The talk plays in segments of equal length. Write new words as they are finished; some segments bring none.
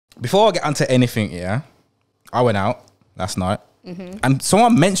before I get onto anything, yeah, I went out last night. And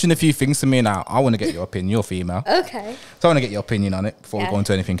someone mentioned a few things to me now. I want to get your opinion. You're female. Okay. So I want to get your opinion on it before we go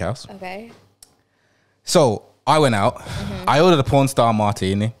into anything else. Okay. So I went out. I ordered a porn star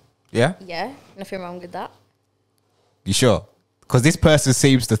martini. Yeah? Yeah. Nothing wrong with that. You sure? Because this person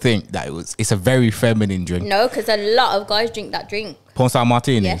seems to think that it's a very feminine drink. No, because a lot of guys drink that drink. Porn star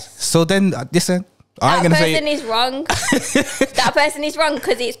martinis? Yes. So then, listen. I ain't That going to say... person is wrong. That person is wrong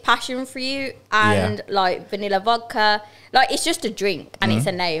because it's passion fruit and like vanilla vodka. Like it's just a drink and it's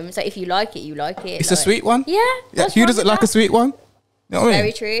a name. So if you like it, you like it. It's like, a sweet one? Yeah. Who doesn't like a sweet one? You know what I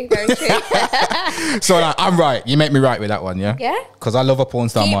mean? Very true. Very true. So like, I'm right. You make me right with that one, yeah? Yeah. Because I love a porn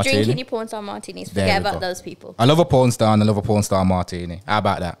star Keep martini. drinking your porn star martinis. There Forget we about go. those people. I love a porn star and I love a porn star martini. How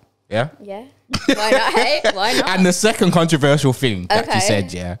about that? Yeah? Yeah. Why not? Hey, why not? And the second controversial thing that you Okay.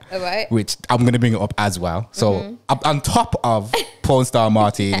 said, yeah, All right. which I'm going to bring it up as well. So on top of porn star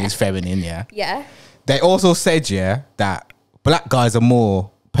martini is feminine, yeah. Yeah. They also said, yeah, that black guys are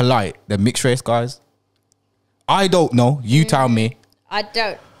more polite than mixed race guys. I don't know. You tell me. I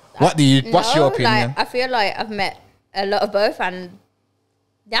don't. What's your opinion? Like, I feel like I've met a lot of both, and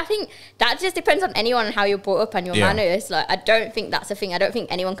I think that just depends on anyone and how you're brought up and your manners. Like, I don't think that's a thing. I don't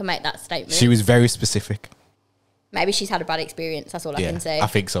think anyone can make that statement. She was very specific. Maybe she's had a bad experience. That's all I can say. I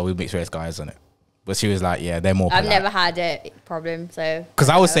think so with mixed race guys on it. But she was like, yeah, they're more polite. I've never had a problem, so. Because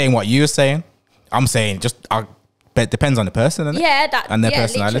I was saying what you were saying. I'm saying but it depends on the person, innit? Yeah, and their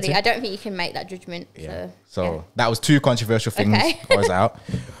personality. Literally. I don't think you can make that judgment. Yeah. So So that was two controversial things Okay. I was out.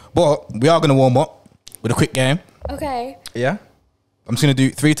 But we are going to warm up with a quick game. Okay. Yeah. I'm just going to do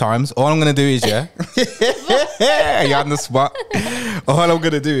it 3 times. All I'm going to do is, yeah. You're on the spot. All I'm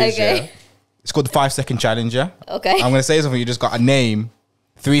going to do is, yeah. It's called the 5-second challenge, yeah. Okay. I'm going to say something. You just got to name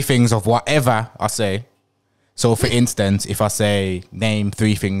 3 things of whatever I say. So, for instance, if I say name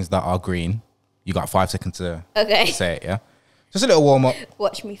 3 things that are green, you got 5 seconds to say it, yeah? Just a little warm up.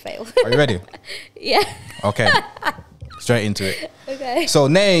 Watch me fail. Are you ready? Yeah. Okay. Straight into it. Okay. So,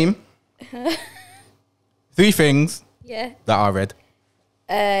 name 3 things Yeah. that are red.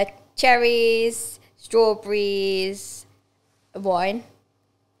 Cherries, strawberries, wine.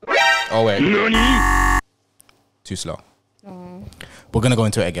 Oh, wait. Too slow. We're going to go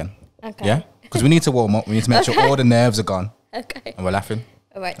into it again. Okay. Yeah? Because we need to warm up. We need to make sure all the nerves are gone. Okay. And we're laughing.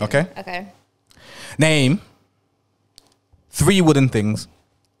 All right. Okay? Okay. Name 3 wooden things.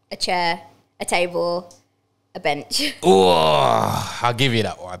 A chair, a table, a bench. Oh, I'll give you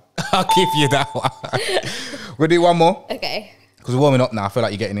that one. I'll give you that one. We'll do one more. Okay. Because we're warming up now. I feel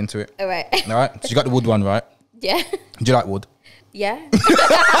like you're getting into it. All right. All right? So you got the wood one, right? Yeah. Do you like wood? Yeah.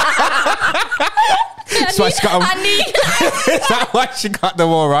 That's why she got them. I need That's why she got them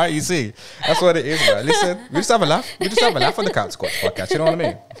all right, you see. That's what it is, man. Listen, we just have a laugh. We just have a laugh on the Couch Squatch podcast. You know what I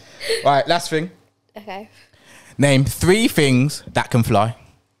mean? All right, last thing. Okay. Name 3 things that can fly.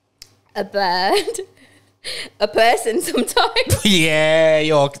 A bird. A person sometimes. Yeah.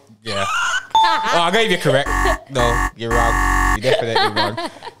 Oh, I gave you correct. No, you're wrong. You're definitely wrong.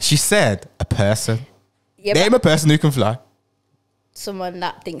 She said a person. Yeah, Name a person who can fly. someone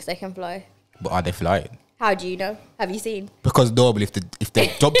that thinks they can fly. But are they flying? How do you know? Have you seen? Because normally if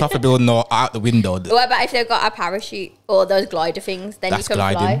they jumped off a building or out the window, What about if they've got a parachute or those glider things? Then that's you can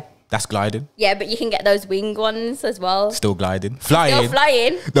gliding. fly. That's gliding. Yeah, but you can get those wing ones as well. Still gliding. Flying. Still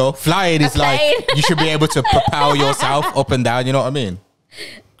flying. No, flying is like plane. you should be able to propel yourself up and down. You know what I mean?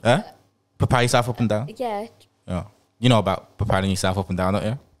 Huh? Propel yourself up and down. Yeah. Yeah. You know about propelling yourself up and down, don't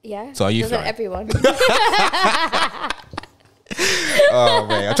you? Yeah. So are you Doesn't flying? everyone? Oh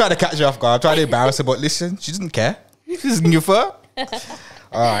man, I tried to catch you off guard. I tried to embarrass her, but listen, she doesn't care. She doesn't give a fuck.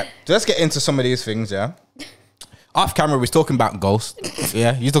 All right, so let's get into some of these things. Yeah. Off camera, we was talking about ghosts.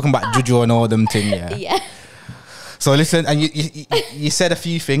 Yeah, you're talking about Juju and all them thing. Yeah. Yeah. So listen, and you said a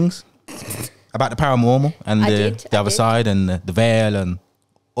few things about the paranormal and the other side and the veil and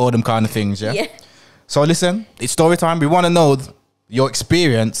all them kind of things. Yeah. Yeah. So listen, it's story time. We want to know your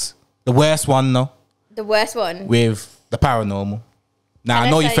experience, the worst one, though, The worst one. with the paranormal. Now I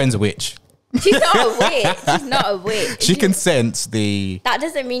know your friend's a witch. She's not a witch. She's not a witch. She can sense the That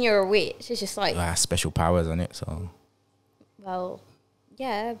doesn't mean you're a witch. It's just like, special powers on it. So, well,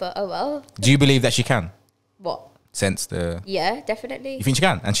 yeah, but oh well. do you believe that she can What? sense the? Yeah, definitely. You think she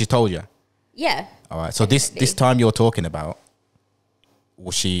can? And she's told you. Yeah. All right. So this time you're talking about,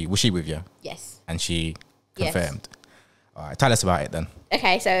 was she with you? Yes. And she Yes. confirmed. All right. Tell us about it then.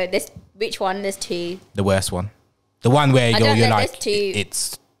 Okay, so which one? There's 2. The worst one. The one where I don't you're know, like, there's 2.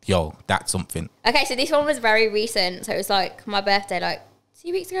 it's that's something. Okay, so this one was very recent. So it was like my birthday, like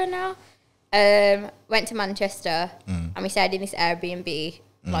 2 weeks ago now. Went to Manchester and we stayed in this Airbnb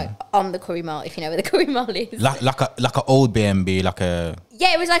like on the Curry Mall, if you know where the Curry Mall is. Like a old B&B, like a...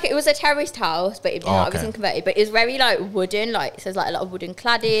 Yeah, it was a terraced house, but it okay. wasn't converted. But it was very like wooden, like so there's like a lot of wooden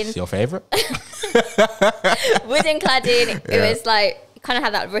cladding. It's your favourite? Wooden cladding. It was like, it kind of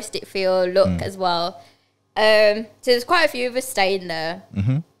had that rustic feel look as well. So there's quite a few of us staying there.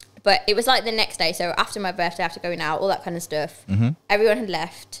 But it was like the next day, so after my birthday, after going out, all that kind of stuff, everyone had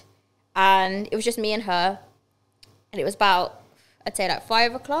left. And it was just me and her. And it was about, I'd say like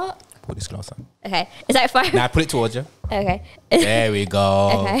 5 o'clock. Put this closer. Okay. Is that 5? Now put it towards you. Okay. There we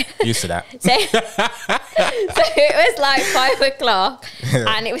go. Okay. Used to that. So it was like 5 o'clock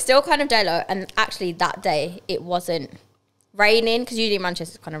and it was still kind of daylight. And actually that day it wasn't raining, because usually in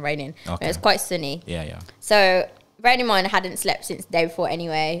Manchester it's kind of raining. Okay. It was quite sunny. Yeah. So bearing in mind I hadn't slept since the day before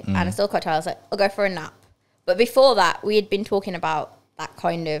anyway, and I'm still quite tired. I was like, I'll go for a nap. But before that, we had been talking about that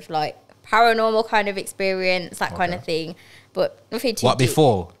kind of like paranormal kind of experience, that kind of thing. But nothing too What, deep.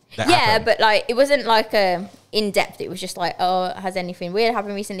 before? Yeah, happened? but like it wasn't like in depth. It was just like, oh, has anything weird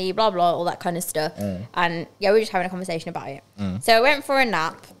happened recently? Blah blah, all that kind of stuff. And yeah, we were just having a conversation about it. So I went for a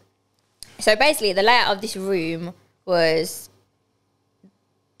nap. So basically, the layout of this room was,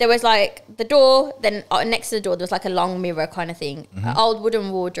 there was like the door, then next to the door there was like a long mirror kind of thing, an old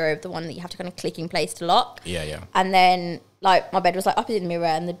wooden wardrobe, the one that you have to kind of click in place to lock. Yeah. And then like my bed was like opposite the mirror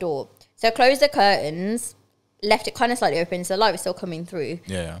and the door. So I closed the curtains, left it kind of slightly open, so the light was still coming through.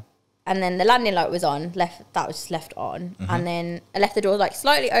 Yeah. And then the landing light was on, that was just left on. And then I left the door like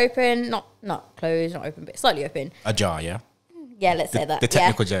slightly open, not closed, not open, but slightly open. Ajar, yeah. Yeah, let's say that. The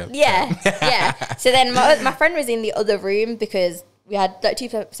technical joke. Yeah. So then my friend was in the other room because we had like 2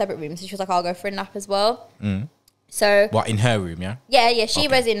 separate rooms. So she was like, I'll go for a nap as well. So What, in her room, yeah? yeah. She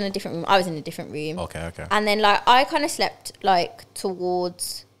was in a different room. I was in a different room. Okay. And then like I kind of slept like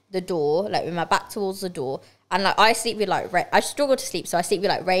towards the door, like with my back towards the door. And like I sleep with like I struggle to sleep, so I sleep with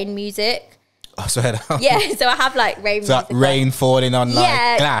like rain music. I swear down. Yeah, so I have like rain So music. like rain falling on like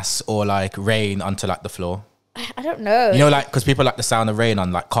Yeah. glass, or like rain onto like the floor? I don't know. You know, like, because people like the sound of rain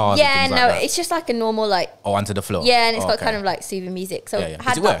on like cars and Yeah, things no, like that. it's just like a normal like. Or onto the floor? Yeah, and it's got Okay. kind of like soothing music. So Yeah. I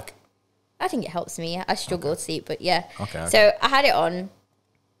had Does it that- work? I think it helps me. I struggle to sleep, but yeah. Okay. So I had it on,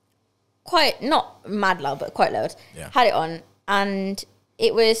 quite not mad loud, but quite loud. Yeah. Had it on, and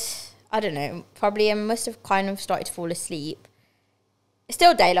it was, I don't know, probably I must have kind of started to fall asleep. It's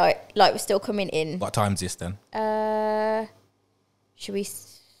still daylight, light was still coming in. What time's this then? Should we?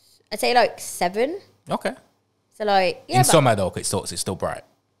 I'd say like 7. Okay. So like yeah, In but summer though, it's still bright.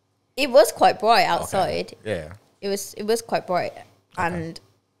 it was quite bright outside. Okay. Yeah. It was quite bright, and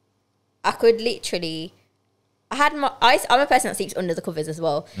I could literally. I'm a person that sleeps under the covers as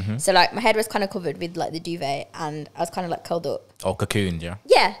well. So like my head was kind of covered with like the duvet, and I was kind of like curled up. Or cocooned, yeah.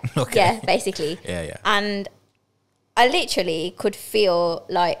 Yeah. Okay. Yeah, basically. Yeah. And I literally could feel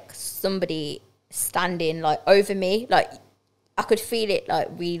like somebody standing like over me. Like I could feel it like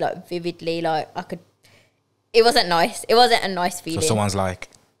really like vividly. Like I could. It wasn't nice. It wasn't a nice So feeling. someone's like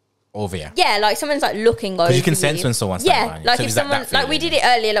over you. Yeah, like someone's like looking over. Because you can sense when someone's standing yeah, behind you. like So if is that someone, that like we feeling? did it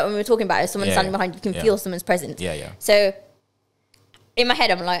earlier, like when we were talking about it, if someone's Yeah, standing behind you, you can yeah. feel someone's presence. Yeah. So in my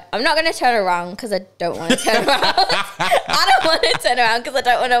head, I'm like, I'm not going to turn around because I don't want to turn around. I don't want to turn around because I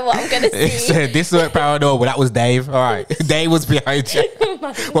don't want to know what I'm going to see. This weren't paranormal. That was Dave. All right. Dave was behind you.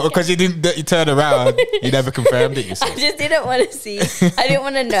 Well, because you turn around, you never confirmed it, you I said. just didn't want to see. I didn't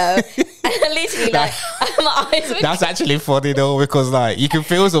want to know. And I literally, like, my eyes were... That's actually funny though, because like you can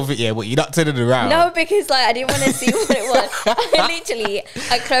feel something here, but you're not turning around. No, because like I didn't want to see what it was.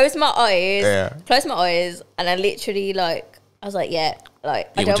 I closed my eyes, and I literally like, I was like, yeah, like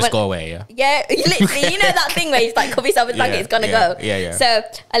I It don't would just want. go away, yeah. Yeah, literally, you know that thing where you just like cover yourself in the blanket, it's gonna go. Yeah. So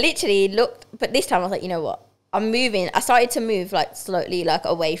I literally looked, but this time I was like, you know what? I'm moving. I started to move like slowly, like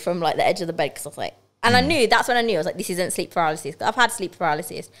away from like the edge of the bed, because I was like, and I knew, that's when I knew, I was like, this isn't sleep paralysis. I've had sleep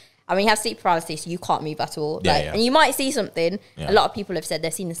paralysis. And when you have sleep paralysis, you can't move at all. Yeah, Like, yeah. and you might see something. Yeah. A lot of people have said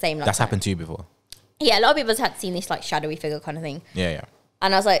they've seen the same. Like, That's happened to you before. Yeah, a lot of people have seen this like shadowy figure kind of thing. Yeah.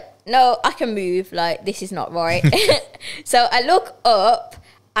 And I was like, no, I can move. Like, this is not right. So I look up,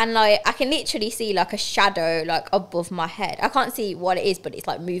 and like I can literally see like a shadow like above my head. I can't see what it is, but it's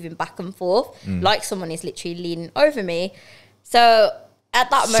like moving back and forth, like someone is literally leaning over me. So at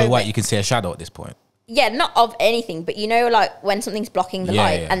that moment, So what, you can see a shadow at this point? yeah, not of anything, but you know, like when something's blocking the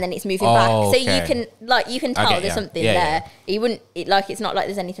light and then it's moving back, so okay. you can tell get there's ya. something Yeah, there. yeah. You wouldn't it's not like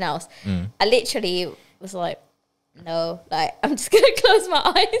there's anything else. I literally was like, no, like I'm just gonna close my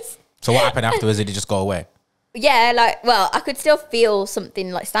eyes. So what happened afterwards? Did it just go away? Yeah, like, well, I could still feel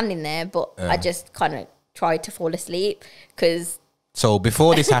something like standing there, but I just kind of tried to fall asleep because... So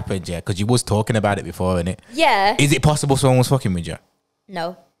before this happened, yeah, because you was talking about it before, innit? Yeah. Is it possible someone was fucking with you?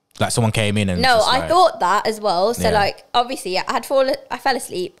 No. Like someone came in and No, just I like, thought that as well. So Yeah. like, obviously, I fell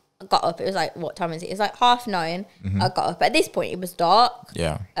asleep. I got up. It was like, what time is it? It was like 9:30. I got up. At this point, it was dark.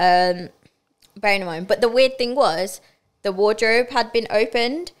 yeah. Bearing in mind, but the weird thing was, the wardrobe had been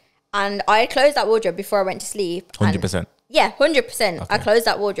opened, and I had closed that wardrobe before I went to sleep. 100%. Yeah, 100%. I closed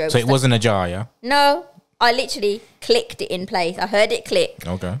that wardrobe. So it wasn't ajar, yeah? No, I literally clicked it in place. I heard it click.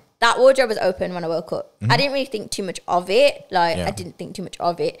 Okay. That wardrobe was open when I woke up. I didn't really think too much of it. Like, Yeah. I didn't think too much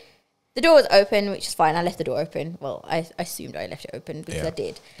of it. The door was open, which is fine. I left the door open. Well, I assumed I left it open because Yeah. I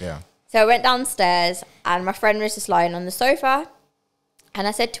did. Yeah. So I went downstairs, and my friend was just lying on the sofa. And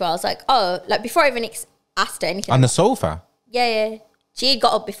I said to her, I was like, oh, like before I even asked her anything. On the sofa? Yeah. She had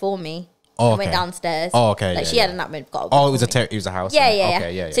got up before me. Oh, And went okay. downstairs. Oh, okay, Like yeah, she had yeah. a nap and got up. Oh, it was before it was a house. yeah, then. yeah,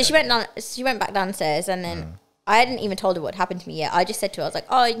 Okay, yeah. yeah. So she went back downstairs, and then I hadn't even told her what happened to me yet. I just said to her, I was like,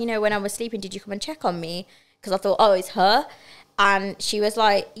 oh, you know, when I was sleeping, did you come and check on me? Because I thought, oh, it's her. And she was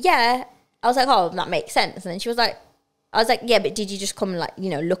like, yeah. I was like, oh, that makes sense. And then she was like, I was like, yeah, but did you just come and like, you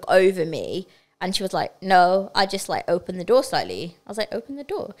know, look over me? And she was like, no, I just like opened the door slightly. I was like, open the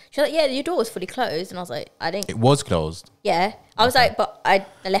door? She was like, yeah, your door was fully closed. And I was like, I didn't. It was closed. Yeah. I was like, but I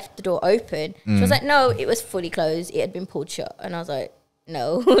left the door open. She was like, no, it was fully closed. It had been pulled shut. And I was like,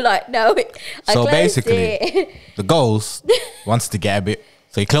 no, like, no. I So closed basically, it. the ghost wants to get a bit.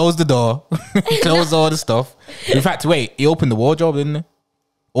 So he closed the door, he closed all the stuff. In fact, wait, he opened the wardrobe, didn't he?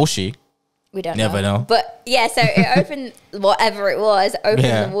 Or she? We don't Never know. But yeah, so it opened, whatever it was, opened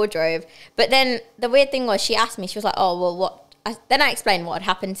Yeah. the wardrobe. But then the weird thing was, she asked me, she was like, oh, well, what? Then I explained what had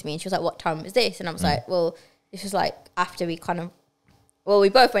happened to me. And she was like, what time was this? And I was like, well, this was like after we we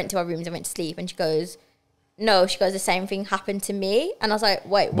both went to our rooms and went to sleep. And she goes, no, she goes, the same thing happened to me. And I was like,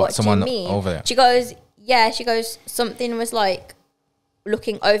 wait, what do you someone mean? over there? She goes, yeah, she goes, something was like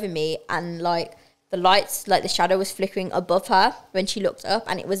looking over me, and like the lights, like the shadow was flickering above her when she looked up,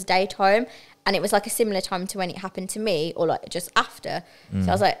 and it was daytime, and it was like a similar time to when it happened to me, or like just after. So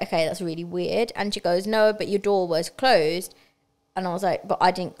I was like, okay, that's really weird. And she goes, no, but your door was closed. And I was like, but I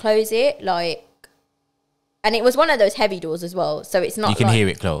didn't close it, like. And it was one of those heavy doors as well, so it's not. You can like, hear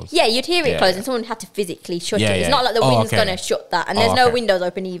it close. Yeah, you'd hear it Yeah, close, yeah. and someone had to physically shut Yeah, it. It's yeah. not like the Oh, wind's okay. gonna shut that, and Oh, there's no okay. windows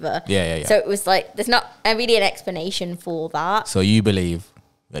open either. Yeah. So it was like there's not really an explanation for that. So you believe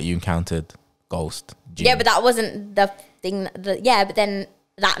that you encountered ghost? Yeah, but that wasn't the thing. But then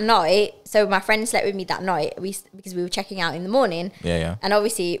that night, so my friend slept with me that night. Because we were checking out in the morning. Yeah. And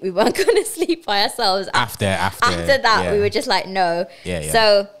obviously we weren't going to sleep by ourselves. After that, yeah. we were just like, no. Yeah.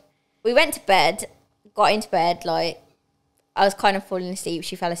 So we went to bed, got into bed, like I was kind of falling asleep.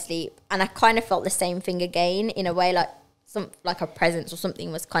 She fell asleep, and I kind of felt the same thing again in a way, like a presence or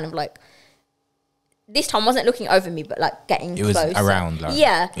something was kind of like. This time wasn't looking over me, but like getting It was closer. around, like,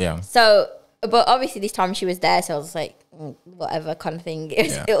 yeah. yeah. So, but obviously this time she was there, so I was like, whatever kind of thing.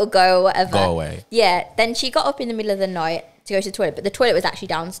 Yeah. It'll go or whatever. Go away. Yeah. Then she got up in the middle of the night to go to the toilet, but the toilet was actually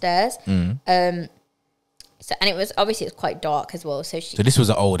downstairs. So, and it was obviously it was quite dark as well. So So this was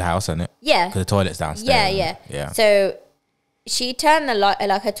an old house, isn't it? yeah. Because the toilet's downstairs. Yeah. So she turned the light,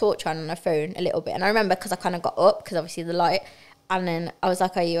 like her torch on her phone a little bit, and I remember because I kind of got up because obviously the light, and then I was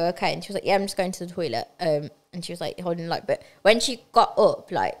like, "Are you okay?" And she was like, "Yeah, I'm just going to the toilet." And she was like holding the light, but when she got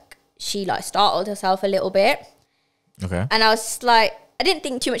up, like she like startled herself a little bit, Okay. and I was just like, I didn't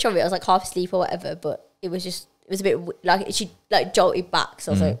think too much of it. I was like half asleep or whatever, but it was a bit like she like jolted back,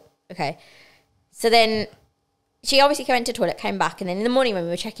 so I was like, okay. So then she obviously went to the toilet, came back, and then in the morning when we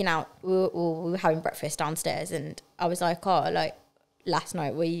were checking out, we were having breakfast downstairs, and I was like, oh, like, last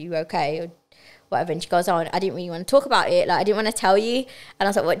night, were you okay? Or whatever. And she goes, oh, I didn't really want to talk about it. Like, I didn't want to tell you. And I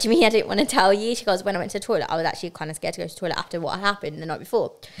was like, what do you mean I didn't want to tell you? She goes, when I went to the toilet, I was actually kind of scared to go to the toilet after what had happened the night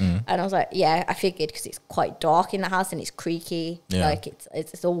before. And I was like, yeah, I figured because it's quite dark in the house and it's creaky. Yeah. Like,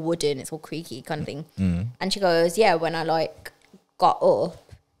 it's all wooden, it's all creaky kind of thing. And she goes, yeah, when I, like, got up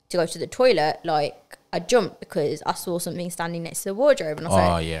to go to the toilet, like, I jumped because I saw something standing next to the wardrobe, and I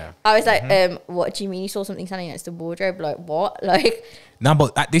was like, what do you mean you saw something standing next to the wardrobe? Like, what? Like, no,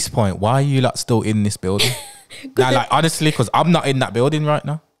 but at this point, why are you like still in this building? Now, like honestly, because I'm not in that building right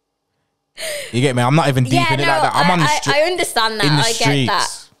now. You get me? I'm not even deep in it like that. I'm on the street. I understand that. in the I get that,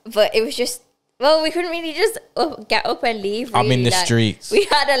 streets. but it was just. Well, we couldn't really just get up and leave. I'm really. in the Like, streets. We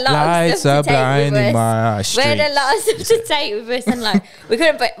had a lot Lights of stuff to are take with blinding us. my eyes. We had a Streets. lot of stuff to take with us, and like we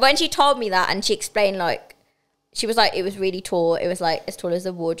couldn't. But when she told me that, and she explained, like, she was like, it was really tall. It was like as tall as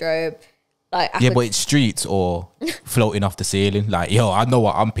the wardrobe. Like, Yeah, but it's streets or floating off the ceiling. Like, yo, I know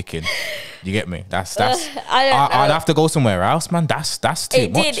what I'm picking. You get me? That's. I don't know. I'd have to go somewhere else, man. That's too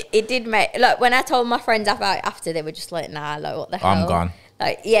much. It did make like when I told my friends about it after, they were just like, nah, like what the hell? I'm gone.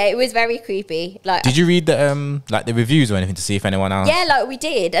 Like, yeah, it was very creepy. Like, did you read the like the reviews or anything to see if anyone else? Yeah, like we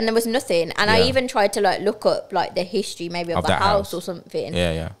did, and there was nothing. And I Yeah. even tried to like look up like the history maybe of the that house house. or something.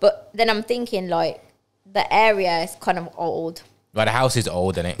 Yeah, yeah. But then I'm thinking like the area is kind of old. But the house is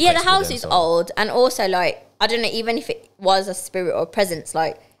old, isn't it? Yeah, the Flexible house then, is so- old, and also like I don't know, even if it was a spirit or a presence,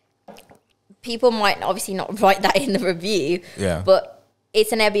 like people might obviously not write that in the review. Yeah. But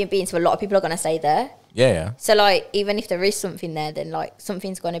it's an Airbnb, so a lot of people are gonna stay there. Yeah, yeah. So like even if there is something there, then like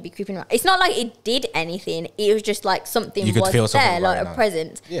something's gonna be creeping around. It's not like it did anything. It was just like something You could was feel something there, like going a on.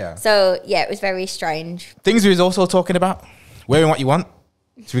 presence. Yeah. So yeah, it was very strange. Things we was also talking about wearing what you want.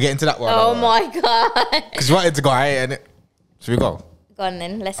 Should we get into that one? Oh my god. Because you wanted to go out, innit? Should we go? Go on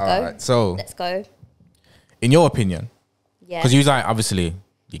then, let's All go. right. So, Let's go. in your opinion, Yeah. because you was like, obviously,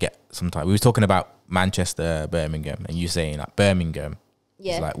 you get sometimes we was talking about Manchester, Birmingham, and you saying like Birmingham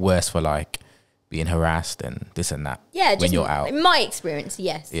Yeah. is like worse for like being harassed and this and that. Yeah, when just you're out. in my experience,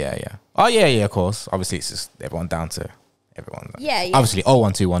 yes. Yeah, yeah. Oh yeah, yeah. Of course. Obviously, it's just everyone down to everyone. Like, Yeah, yeah. Obviously,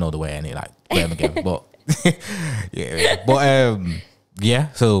 0121 all the way, and it like Birmingham, but yeah, yeah. But yeah.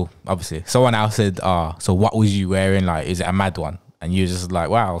 So obviously, someone else said, so what was you wearing? Like, is it a mad one?" And you just like,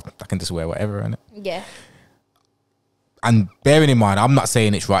 "Wow, I can just wear whatever." Innit? Yeah. And bearing in mind, I'm not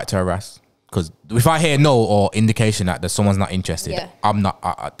saying it's right to harass. Because if I hear no or indication that there's someone's not interested, Yeah. I'm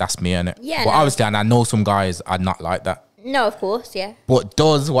not. That's me, innit? Yeah, But no. obviously, and I know some guys are not like that. No, of course, yeah. But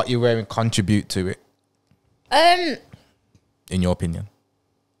does what you're wearing contribute to it? In your opinion,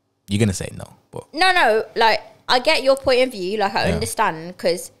 you're gonna say no, but No, like I get your point of view, like I Yeah. understand,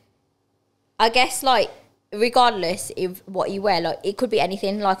 because I guess like regardless of what you wear, like it could be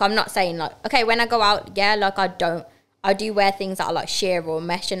anything. Like I'm not saying like, okay, when I go out, yeah, like I do wear things that are like sheer or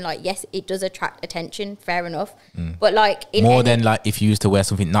mesh, and like yes, it does attract attention, fair enough. But like in more any- than like if you used to wear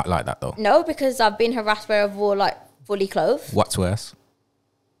something not like that though. no, because I've been harassed where I've wore like fully clothed. What's worse?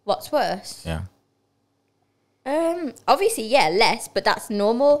 What's worse? Yeah. Obviously, yeah, less, but that's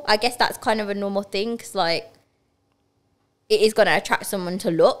normal. I guess that's kind of a normal thing, because like it is going to attract someone to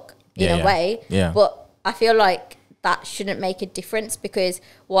look in Yeah, a yeah. way. Yeah. But I feel like that shouldn't make a difference, because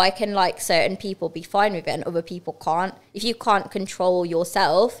why can like certain people be fine with it and other people can't? If you can't control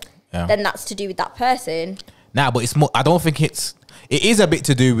yourself, Yeah. then that's to do with that person. Nah, but it's more. I don't think it is a bit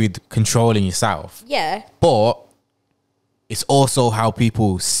to do with controlling yourself, Yeah. but it's also how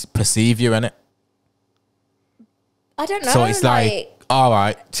people perceive you, innit? I don't know. So it's like, all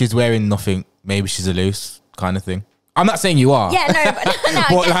right, she's wearing nothing. Maybe she's a loose kind of thing. I'm not saying you are. yeah, no, but no,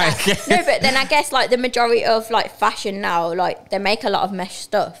 But I like- get that. No, but then I guess like the majority of like fashion now, like they make a lot of mesh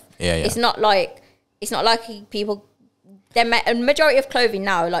stuff. Yeah, yeah. It's not like people. A majority of clothing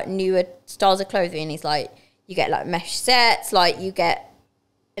now, like newer styles of clothing, is like you get like mesh sets, like you get,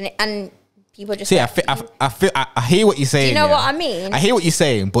 and people just See, I hear what you're saying. Do you know yeah. what I mean? I hear what you're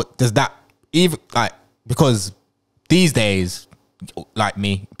saying, but does that even like, because these days, like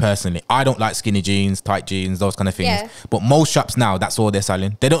me personally, I don't like skinny jeans, tight jeans, those kind of things. Yeah. But most shops now, that's all they're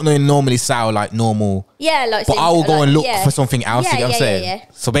selling. They don't normally sell like normal. yeah, like. But so I will go like, and look yeah. for something else. Yeah, You get what I'm yeah, saying? yeah.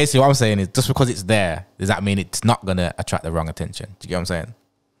 So basically, what I'm saying is, just because it's there, does that mean it's not gonna attract the wrong attention? Do you get what I'm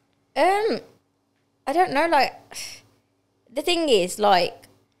saying? I don't know. Like, the thing is, like,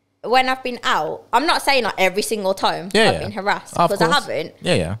 when I've been out, I'm not saying like every single time I've been harassed, Of because I course. haven't.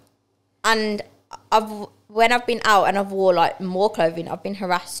 Yeah, yeah. And when I've been out and I've wore like more clothing, I've been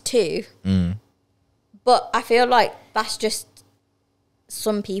harassed too. But I feel like that's just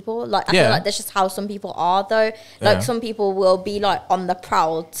some people. Like I Yeah. feel like that's just how some people are, though. Yeah. Like some people will be like on the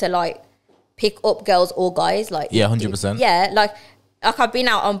prowl to like pick up girls or guys. Like Yeah, 100%. Yeah, like I've been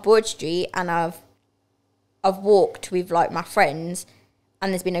out on Broad Street and I've walked with like my friends,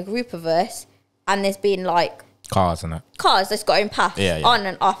 and there's been a group of us, and there's been like Cars and that. cars that's going past Yeah, yeah. on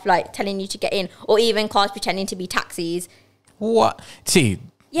and off, like telling you to get in, or even cars pretending to be taxis. What? See, this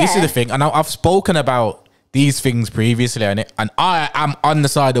Yeah. is the thing, and I've spoken about these things previously, and I am on the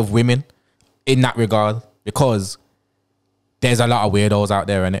side of women in that regard, because there's a lot of weirdos out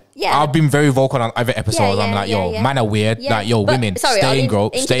there, innit? Yeah. I've been very vocal on other episodes. I'm like, yo, yeah. man are weird. Yeah, Like, yo, but- women, sorry, stay I'll in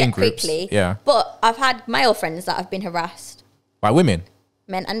groups. Stay in interject groups. quickly. Yeah. But I've had male friends that have been harassed, Like women.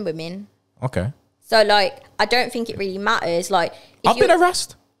 men and women. Okay. So like, I don't think it really matters. Like, if I've been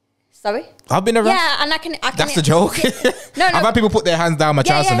harassed. Sorry. I've been harassed. Yeah, and I can. That's the joke. No, I've had people put their hands down my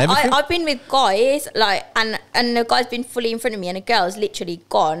chest and everything. I've been with guys, like, and the guy's been fully in front of me, and a girl's literally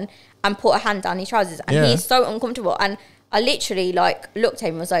gone and put a hand down his trousers, and Yeah. he's so uncomfortable. And I literally like looked at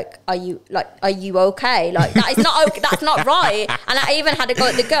him and was like, "Are you okay? Like that is not okay. That's not right." And I even had to go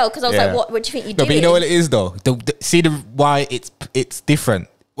at the girl, because I was Yeah. like, "What do you think you're No, doing?" but you know what it is though. See why it's different.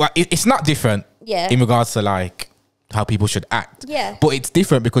 Well, it's not different. Yeah. In regards to like how people should act. Yeah. But it's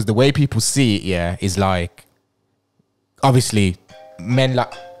different because the way people see it, yeah, is like, obviously, men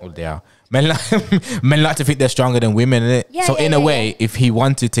like, oh, they are. Men like, men like to think they're stronger than women, innit? Yeah, so yeah, in a yeah, way, yeah. if he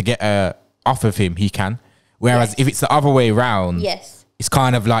wanted to get off of him, he can. Whereas Yes. if it's the other way around, Yes. it's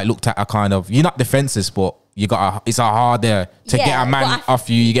kind of like looked at a kind of, you're not defenseless, but it's a harder to Yeah, get a man but off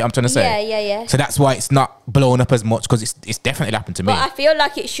you. You get what I'm trying to say? Yeah, yeah, yeah. So that's why it's not blown up as much, because it's definitely happened to me. But I feel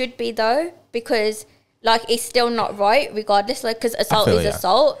like it should be though, because like it's still not right regardless. Like, because assault feel, is yeah.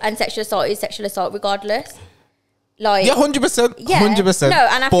 assault and sexual assault is sexual assault regardless. Like, Yeah, 100%. yeah, 100%. No,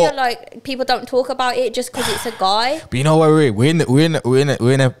 and I But- feel like people don't talk about it just because it's a guy. But you know what, we're in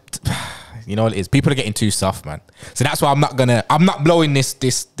a you know what it is. People are getting too soft, man. So that's why I'm not blowing this.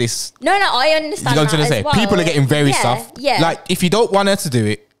 No, I understand. You know what I'm trying to that say? as well. People are getting very Yeah, soft. Yeah. Like, if you don't want her to do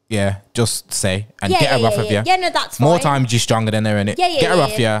it, yeah, just say and Yeah, get her yeah, off of yeah, you. yeah, no, that's fine. More times you're stronger than her, innit? Yeah, yeah, get her yeah,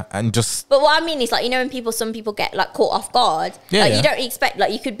 off you and just. But what I mean is, like, you know, when some people get like caught off guard. Yeah, like, yeah. you don't expect,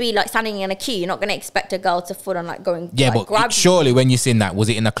 like, you could be like standing in a queue. You're not going to expect a girl to full on like going. Yeah, like, but grab. surely when you seen that, was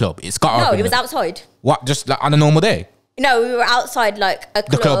it in a club? It's got. No, it was outside. What? Just like on a normal day? No, we were outside like a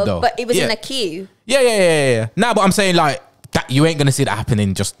club, club, though. but it was Yeah. in a queue. Yeah. No, but I'm saying like that you ain't gonna see that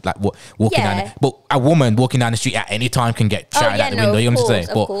happening just like walking Yeah. down. But a woman walking down the street at any time can get shouted yeah, out the no, window. You know what I'm of saying?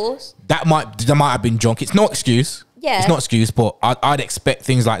 course, But of course. they might have been drunk. It's no excuse. Yeah. It's not excuse, but I'd expect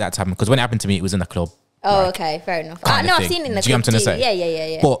things like that to happen because when it happened to me, it was in a club. Oh, like, okay, fair enough. kind No, of I've thing. seen it in the Do you know club what I'm trying too. to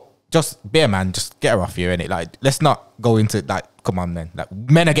say? Yeah. But just be a man, just get her off here, innit? Like, let's not go into like, come on, man. Like,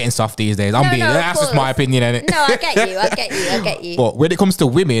 men are getting soft these days. No, That's of just my course. opinion, innit? No, I get you. But when it comes to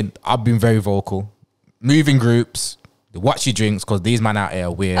women, I've been very vocal. Moving groups, watch your drinks, because these men out here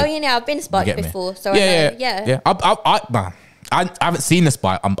are weird. Oh, you know, I've been You spiked get me? before, so yeah. I know. Man, I haven't seen the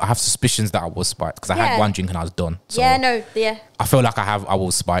spike. I have suspicions that I was spiked because I had Yeah. one drink and I was done. So Yeah. I feel like I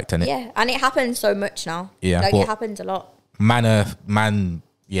was spiked in it. Yeah, and it happens so much now. Yeah, like but- it happens a lot. Man,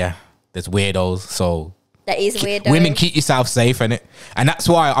 yeah, there's weirdos. So That is weird. women, keep yourself safe in it, and that's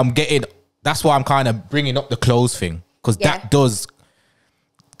why I'm kind of bringing up the clothes thing, because Yeah. that does.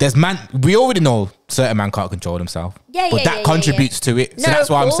 There's man. We already know certain man can't control himself. Yeah, but yeah, that yeah, contributes to it. So No, that's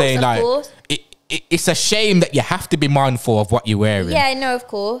of why I'm course, saying of like course. it's a shame that you have to be mindful of what you're wearing. Yeah, no, of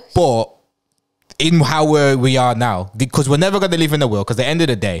course. But in how we are now, because we're never going to live in the world, because at the end of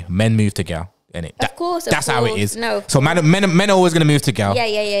the day, men move to girl. Of course, that's how it is. No, of so men are always going to move to girl.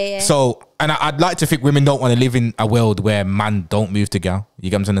 Yeah. So, and I'd like to think women don't want to live in a world where man don't move to girl.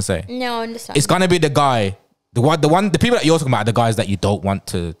 You get what I'm trying to say? No, I understand. It's gonna be the guy, the people that you're talking about are the guys that you don't want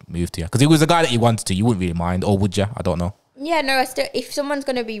to move to. Because if it was a guy that you wanted to, you wouldn't really mind, or would you? I don't know. Yeah, no, if someone's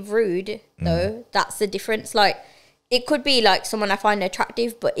going to be rude, Mm. though, that's the difference. Like, it could be, like, someone I find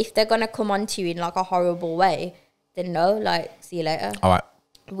attractive, but if they're going to come on to you in, like, a horrible way, then no, like, see you later. All right.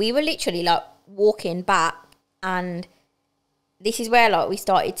 We were literally, like, walking back, and this is where, like, we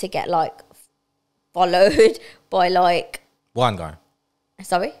started to get, like, followed by, like... One guy.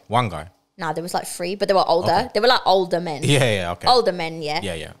 Sorry? One guy. Nah, there was, like, three, but they were older. Okay. They were, like, older men. Yeah, okay. Older men, yeah.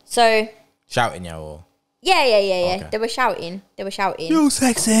 Yeah. So... Shouting, yeah, or... Yeah. Okay. They were shouting. Yo,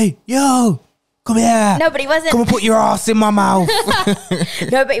 sexy. Yo, come here. No, but it wasn't... Come and put your ass in my mouth.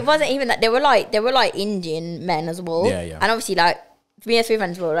 No, but it wasn't even that. They were like Indian men as well. Yeah. And obviously, like, me and three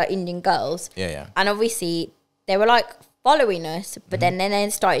friends were like Indian girls. Yeah. And obviously, they were like following us, but then they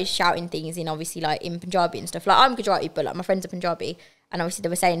started shouting things in obviously like in Punjabi and stuff. Like, I'm Gujarati, but like my friends are Punjabi, and obviously they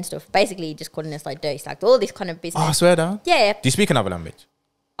were saying stuff, basically just calling us like dirty slags, all this kind of business. Oh, I swear down. Yeah. Do you speak another language?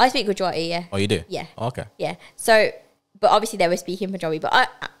 I speak Gujarati. Yeah. Oh, you do? Yeah. Oh, okay. Yeah. So, but obviously they were speaking Punjabi, but I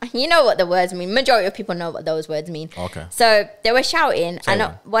you know what the words mean. Majority of people know what those words mean. Okay. So they were shouting, Say and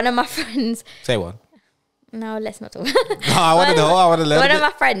one. one of my friends. Say one. No, let's not talk. I want to know. I want to learn. One of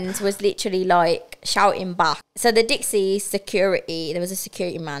my friends was literally like shouting back. So the Dixie security, there was a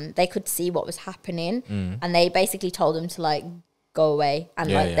security man. They could see what was happening, and they basically told them to like go away, and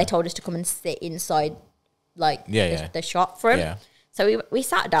they told us to come and sit inside, like the shop for him. Yeah. So we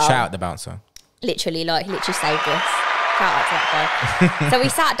sat down. Shout out the bouncer. Literally, like, he literally saved us. Shout out to that guy. So we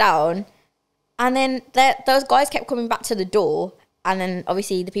sat down, and then those guys kept coming back to the door, and then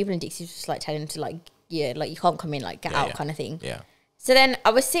obviously the people in Dixie was just like telling them to like, yeah, like you can't come in, like get out kind of thing. Yeah. So then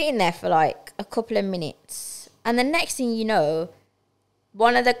I was sitting there for like a couple of minutes, and the next thing you know,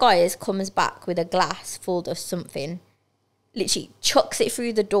 one of the guys comes back with a glass full of something, literally chucks it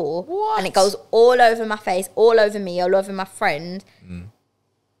through the door, and it goes all over my face, all over me, all over my friend.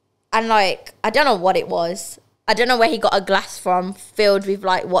 And like, I don't know what it was. I don't know where he got a glass from filled with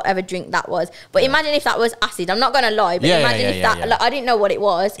like whatever drink that was. But imagine if that was acid. I'm not gonna lie, but imagine if that like I didn't know what it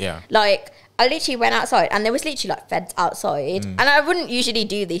was. Yeah. Like, I literally went outside, and there was literally like feds outside. And I wouldn't usually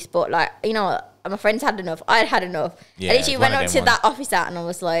do this, but like, you know, my friends had enough. I'd had enough. Yeah, I literally one went of up them to that officer and I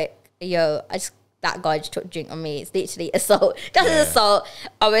was like, yo, that guy just took a drink on me. It's literally assault. That's an assault.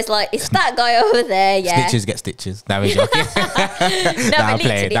 I was like, it's that guy over there, yeah. Stitches get stitches. Now we're joking. No, but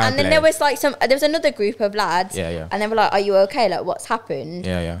literally. And then there was like there was another group of lads. Yeah, yeah. And they were like, are you okay? Like, what's happened?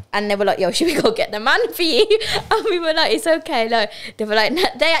 Yeah, yeah. And they were like, yo, should we go get the man for you? And we were like, it's okay. Like, they were like,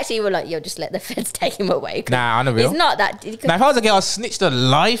 they actually were like, yo, just let the feds take him away. Nah, on the real. It's not that. Now, if I was a girl, I'd snitch the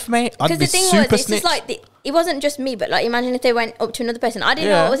life, mate. I'd be Because the thing super was, it's snitch. just like, it wasn't just me, but like, imagine if they went up to another person. I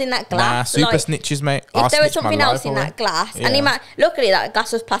didn't know what was in that glass. Nah, super like, snitches, mate. If there was snitch my something else life in away. that glass, Yeah. and luckily that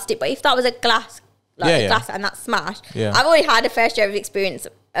glass was plastic, but if that was a glass, like a glass and that smashed, I've already had a fair share of experience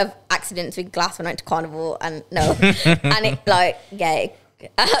of accidents with glass when I went to carnival, and and it like, yeah,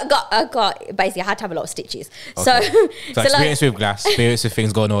 I got basically I had to have a lot of stitches. Okay. So experience like, with glass, experience with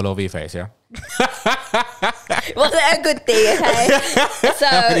things going all over your face, yeah? wasn't a good thing, okay?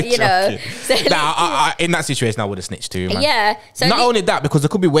 So, you know. So Nah, in that situation, I would have snitched too, man. yeah. So Not only that, because they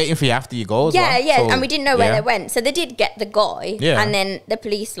could be waiting for you after you go as yeah, well. yeah, So, and we didn't know where yeah. they went. So they did get the guy, Yeah. and then the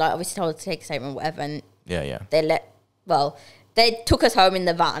police, like, obviously told us to take a statement or whatever, and Yeah, yeah. they took us home in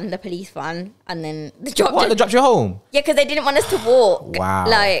the van, the police van, and then they dropped What, us. they dropped you home? Yeah, because they didn't want us to walk. Wow.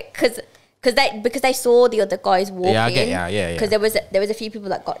 Like, because they saw the other guys walking. Yeah, I get ya, yeah. Because there was a few people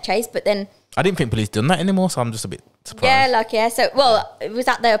that got chased, but then I didn't think police done that anymore, so I'm just a bit surprised. So it was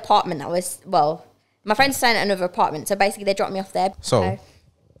at the apartment that was my friend's staying at another apartment, so basically they dropped me off there. So,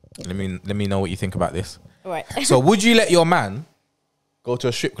 let me know what you think about this. Right. So, would you let your man go to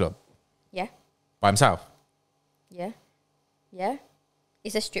a strip club Yeah. by himself? Yeah. Yeah.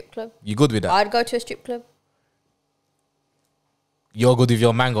 It's a strip club. You good with that? I'd go to a strip club. You're good with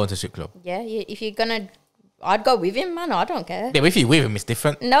your man going to a strip club? Yeah. If you're gonna, I'd go with him, man. I don't care. Yeah, but if you're with him, it's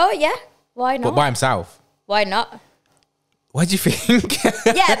different. No. Yeah. Why not? But by himself? Why not? What do you think?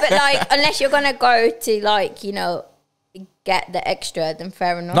 Yeah, but like, unless you're gonna go to like, you know, get the extra, then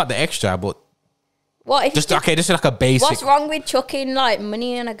fair enough. Not the extra, but What if just like a basic. What's wrong with chucking like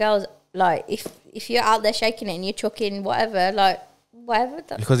money on a girl's, like, if you're out there shaking it and you're chucking whatever, like whatever.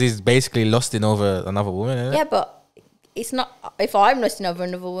 Because he's basically lusting over another woman, isn't it? Yeah, but it's not. If I'm lusting over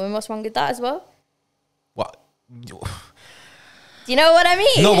another woman, what's wrong with that as well? What? Do you know what I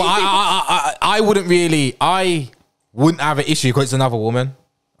mean? No, but I wouldn't really. I wouldn't have an issue because it's another woman.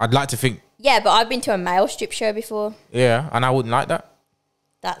 I'd like to think. Yeah, but I've been to a male strip show before. Yeah, and I wouldn't like that.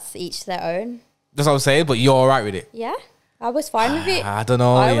 That's each their own. That's what I'm saying. But you're all right with it. Yeah, I was fine with it. I don't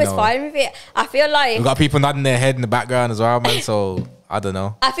know. I was fine with it. I feel like We've got people nodding their head in the background as well, man. So I don't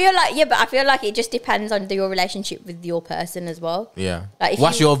know. I feel like it just depends on your relationship with your person as well. Yeah. Like, if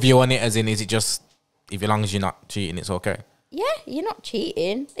what's you- your view on it? As in, is it just if as long as you're not cheating, it's okay? Yeah, you're not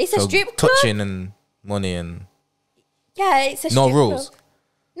cheating. It's a So strip club. touching and money and Yeah, it's a no strip rules. club.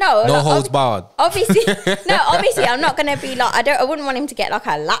 No, No like, holds barred. Obviously, obviously, I'm not gonna be like I wouldn't want him to get like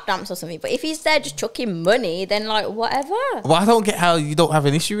a lap dance or something. But if he's there just chucking money, then like whatever. Well, I don't get how you don't have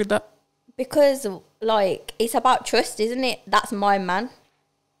an issue with that. Because like it's about trust, isn't it? That's my man.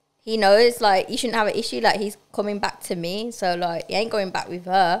 He knows like you shouldn't have an issue. Like he's coming back to me, so like he ain't going back with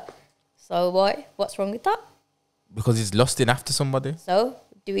her. So what? What's wrong with that? Because he's lusting after somebody. So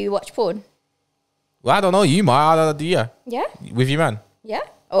do we watch porn? Well, I don't know. You might. I don't know, yeah. Yeah, With your man. yeah.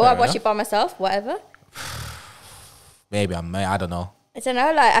 Or Fair I watch enough. it by myself. Whatever. Maybe I may. I don't know. I don't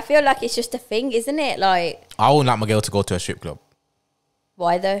know. Like I feel like it's just a thing, isn't it? Like I wouldn't like my girl to go to a strip club.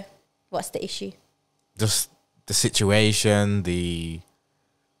 why though? What's the issue? Just the situation,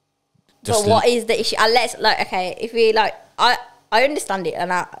 But what is the issue? Let's like okay. If we like, I understand it,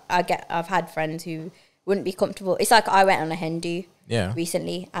 and I've had friends who wouldn't be comfortable. It's like I went on a hen do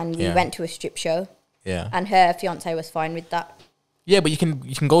recently, and we Yeah. went to a strip show, Yeah. and her fiance was fine with that. Yeah, but you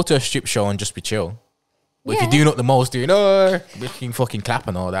can go to a strip show and just be chill. But if Yeah. you're doing it the most, doing making fucking clap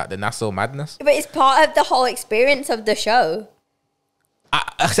and all that, then that's all madness. But it's part of the whole experience of the show.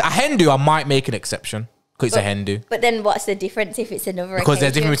 A hen do, I might make an exception because it's a hen do. But then what's the difference if it's another Because there's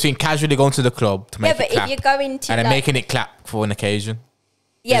a occasion? difference between casually going to the club to make Yeah, but it clap if you're going to and then like, making it clap for an occasion.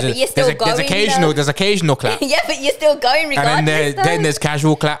 yeah, There's but you're still going. There's occasional clap. Yeah, but you're still going regardless. And then though. there's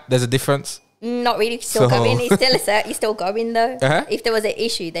casual clap. There's a difference. Not really still So- going. It's still you're still going though. Uh-huh. If there was an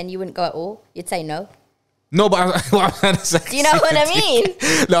issue, then you wouldn't go at all. You'd say no. No, but what I'm trying to say. Do you know what I mean?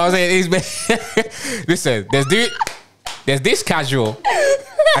 No, I'm saying is listen. There's this casual.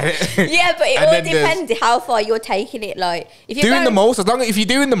 Yeah, but it And all then there's- depends how far you're taking it. Like if you're Doing going, the most, if you're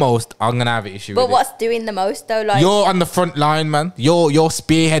doing the most, I'm gonna have an issue but with what's doing the most though? it. Like You're on the front line, man. You're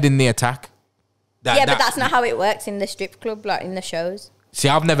spearheading the attack. but that's not how it works in the strip club, like in the shows. See,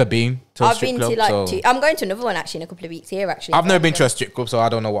 I've never been to a I've strip been club. to like so two. I'm going to another one actually in a couple of weeks here. Actually, I've never been to a strip club, so I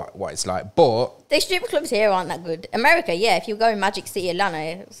don't know what it's like. But the strip clubs here aren't that good. America, yeah. If you go in Magic City,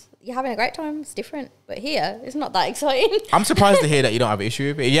 Atlanta, you're having a great time. It's different, but here it's not that exciting. I'm surprised to hear that you don't have an issue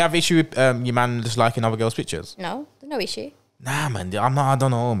with it. You have an issue with your man just liking other girls' pictures? No, there's no issue. Nah, man. I'm not. I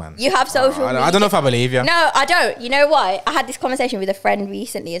don't know, man. You have social media. I don't know if I believe you. No, I don't. You know why? I had this conversation with a friend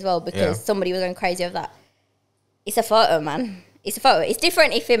recently as well because Yeah. somebody was going crazy over that. It's a photo, man. It's a photo. It's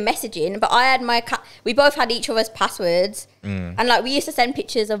different if you're messaging, but I had we both had each other's passwords, and like we used to send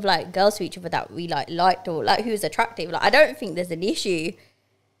pictures of like girls to each other that we like liked or like who was attractive. Like I don't think there's an issue.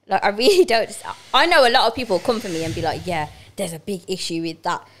 Like I really don't. I know a lot of people come for me and be like, yeah, there's a big issue with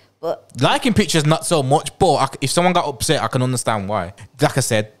that. But Liking pictures, not so much. But if someone got upset, I can understand why. Like I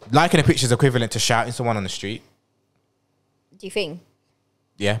said, liking a picture is equivalent to shouting someone on the street. do you think?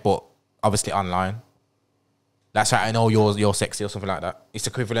 Yeah, but obviously online. That's how I know you're sexy or something like that. It's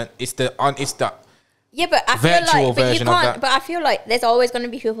equivalent. It's the Yeah, but I feel virtual like, but you version of can't. that. But I feel like there's always going to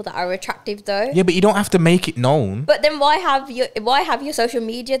be people that are attractive though. yeah, but you don't have to make it known. But then why have your social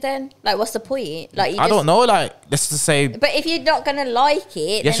media then? Like, what's the point? Like, I don't know. Like, let's just say. But if you're not gonna like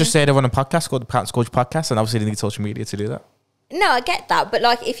it, Let's then, just say they're on a podcast called the Pants Scourge Podcast, and obviously they need social media to do that. no, I get that. But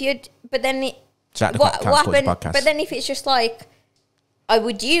like, if you'd, but then it, Jack the what Pants Scourge happened? Podcast. But then if it's just like,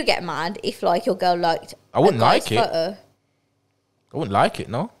 would you get mad if like your girl liked? I wouldn't a guy's like it. photo? I wouldn't like it,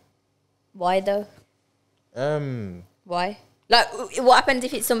 no. Why though? Why? Like, what happens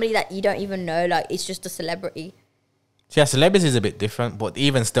if it's somebody that you don't even know? Like, it's just a celebrity. Yeah, celebrities is a bit different, but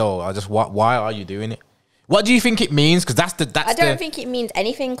even still, why are you doing it? What do you think it means? Because I don't think it means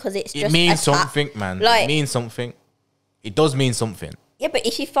anything because it's just it means a something, man. Like, it means something. It does mean something. yeah, but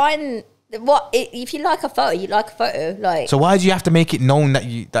if you find if you like a photo, you like a photo. Like, So why do you have to make it known that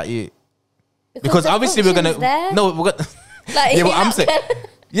you because the obviously we're gonna function's there. no we're gonna Like, yeah, but you're I'm not saying gonna-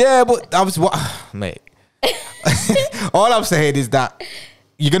 yeah, but I was what mate. All I'm saying is that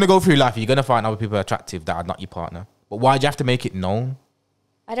you're gonna go through life. You're gonna find other people attractive that are not your partner. But why do you have to make it known?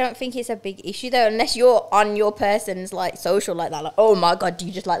 I don't think it's a big issue though, unless you're on your person's like social like that. Like, oh my god, do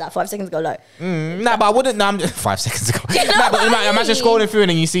you just like that 5 seconds ago? Like, Nah, but I wouldn't. Nah, I'm just 5 seconds ago. You know Nah, but what I imagine mean? scrolling through and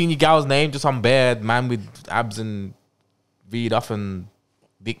then you seeing your gal's name just on bed, man with abs and read off and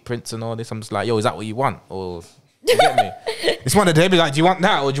dick prints and all this. I'm just like, yo, is that what you want? Or you get me? It's one of them. Be like, do you want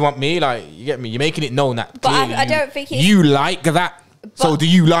that or do you want me? Like, you get me? You're making it known that. But clearly I don't think it's- you like that. So But- do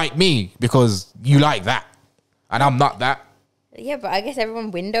you like me because you like that, and I'm not that? yeah, but I guess everyone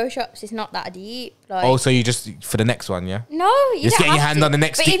window shops. It's not that deep. Like, Oh, so you just for the next one, yeah? no, you Just don't get your have hand to. on the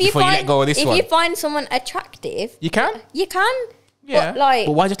next But stick if you before you let go of this if one. you find someone attractive, You can. you can. Yeah. But like,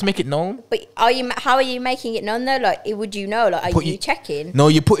 but why do you have to make it known? but how are you making it known though? Like, would you know? Like, are Put you you- checking? No,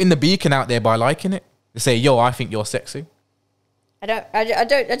 you're putting the beacon out there by liking it. They say, yo, I think you're sexy.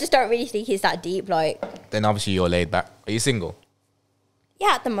 I just don't really think it's that deep. Like, Then obviously you're laid back. Are you single?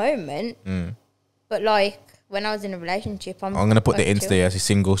 yeah, at the moment. But like, when I was in a relationship, I'm going to put the I'm Insta chill. there. She's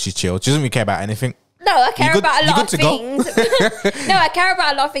single. She's chill. She doesn't really care about anything. No, I care good- about a you lot good of to go? things. No, I care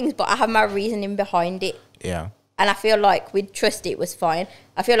about a lot of things, but I have my reasoning behind it. Yeah. And I feel like with trust, it was fine.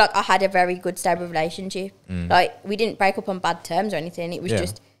 I feel like I had a very good, stable relationship. Like, we didn't break up on bad terms or anything. It was Yeah.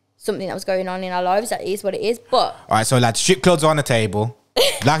 just something that was going on in our lives. That is what it is. But All right, so lads, strip clubs are on the table.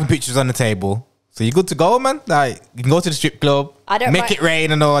 Liking pictures on the table. So you're good to go, man. Like, you can go to the strip club. I don't make mind- it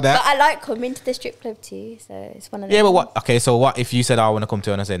rain and all but that. I like coming to the strip club too. So it's one of them. Yeah, but what? Okay, so what if you said, I want to come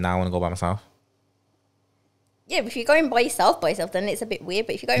to and I said, nah, I want to go by myself? Yeah, but if you're going by yourself, then it's a bit weird.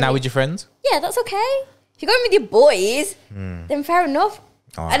 But if you're going Now with, with your friends? yeah, that's okay. If you're going with your boys, then fair enough.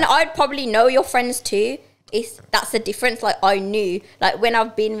 Alright. And I'd probably know your friends too. That's the difference. Like, I knew, like, when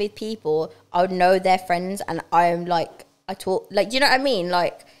I've been with people, I would know their friends, and I'm like, I talk, like, do you know what I mean?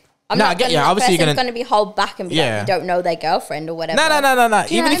 Like, I'm No, I not get gonna, you. that Obviously, you're person's gonna- gonna be held back and be Yeah. like, you don't know their girlfriend or whatever. No. Do you know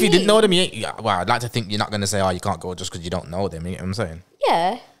Even what if I you didn't know mean? them, well, I'd like to think you're not going to say, oh, you can't go just because you don't know them. You know what I'm saying?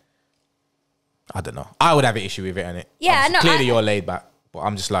 Yeah. I don't know. I would have an issue with it, innit? Yeah, Obviously, no, clearly, I- you're laid back. But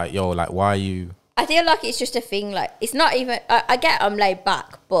I'm just like, yo, like, why are you... I feel like it's just a thing. Like, it's not even. I get I'm laid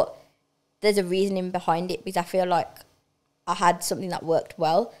back, but there's a reasoning behind it because I feel like I had something that worked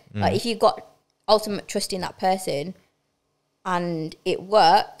well. Like, if you got ultimate trust in that person and it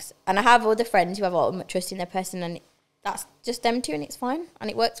works, and I have other friends who have ultimate trust in their person, and that's just them two, and it's fine, and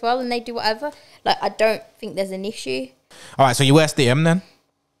it works well, and they do whatever. Like, I don't think there's an issue. All right, so your worst DM then?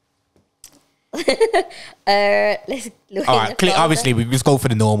 Let's look. All in right, the folder. obviously, we just go for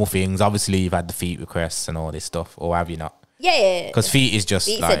the normal things. Obviously, you've had the feet requests and all this stuff, or have you not? Yeah. Because feet is just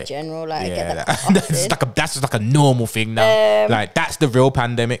It's like... a general, like, I get yeah, that. that's just like a normal thing now. Like, that's the real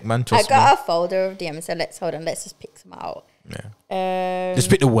pandemic, man. I Trust me. got a folder of DMs, so let's just pick some out. Yeah. Just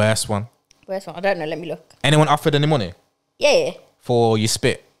pick the worst one. Worst one. I don't know. Let me look. Anyone offered any money Yeah. for your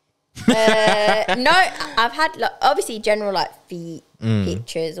spit? No, I've had like obviously general like feet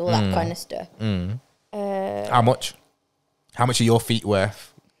pictures, all that kind of stuff. How much? How much are your feet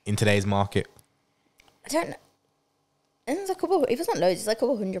worth in today's market? I don't know. And it's a couple. If it's not loads, it's like a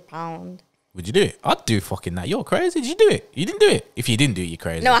couple £100. Would you do it? I'd do fucking that. You're crazy. Did you do it? You didn't do it. If you didn't do it, you're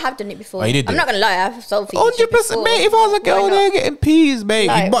crazy. No, I have done it before. Oh, you did do I'm not gonna lie, I've sold feet. 100%, mate. If I was a girl there getting peas, mate,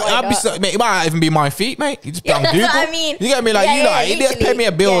 Like, it might not even be my feet, mate. You just put on that's Google. what I mean. You get me? Like, you just pay me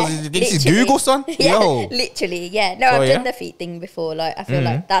a bill. This is Google, son. Yeah, Yo. literally. Yeah. No, I've done the feet thing before. Like, I feel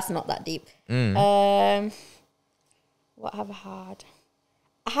like that's not that deep. What have I had?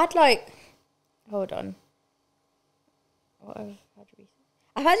 I had like, hold on. What have I had recently?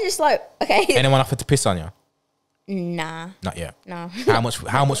 I've had just like, okay. Anyone offered to piss on you? Nah. Not yet. No. How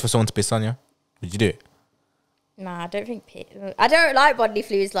much for someone to piss on you? Would you do it? Nah, I don't think I don't like bodily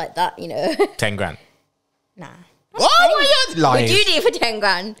fluids like that, you know. 10 grand. Nah. Oh my God. Lies. Would you do it for 10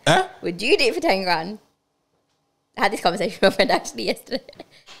 grand? Huh? Would you do it for 10 grand? I had this conversation with my friend actually yesterday.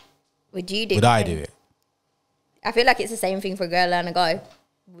 Would you do it? Would I do it? I feel like it's the same thing for a girl and a guy.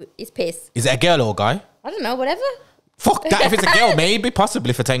 It's piss. Is it a girl or a guy? I don't know, whatever. Fuck that. If it's a girl, maybe,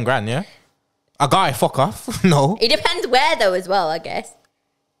 possibly for 10 grand, yeah? A guy, fuck off. No. It depends where though as well, I guess.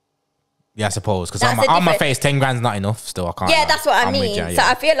 Yeah, I suppose. Because That's on my face, 10 grand's not enough still. I can't. Yeah, lie. that's what I I'm with mean. you, yeah. So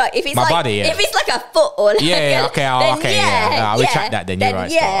I feel like if it's My like body, yeah. if it's like a foot or like Yeah, okay, then okay, yeah. I'll retract that then, you're right,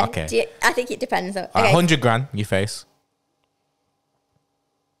 Yeah, still, okay. I think it depends. Okay. 100 grand, your face.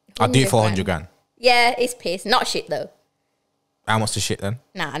 I'll do it for 100 grand. Yeah, it's piss. Not shit though. How much the shit then?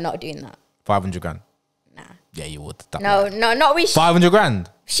 Nah, I'm not doing that. 500 grand. Nah. Yeah, you would. No, not with 500 grand.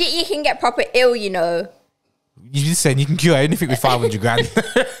 shit. You can get proper ill, you know. You just saying you can cure anything with 500 grand.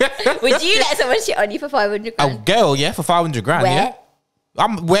 Would you let someone shit on you for 500 A grand? girl, yeah, for 500 grand, Where? yeah.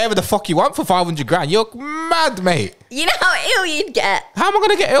 I'm wherever the fuck you want for 500 grand. You're mad, mate. You know how ill you'd get. How am I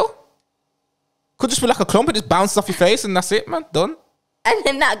gonna get ill? Could just be like a clump, it just bounces off your face and that's it, man. Done. And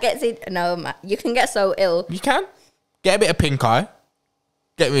then that gets it. No, man. You can get so ill. You can get a bit of pink eye.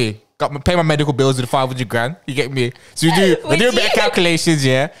 Get me. Pay my medical bills with the 500 grand. You get me. So we do a bit of calculations,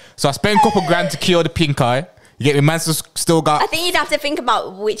 yeah. So I spend a couple grand to cure the pink eye. You get me. Man still got. I think you'd have to think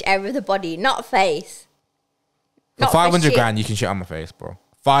about which area of the body, not face. For 500 grand, you can shit on my face, bro.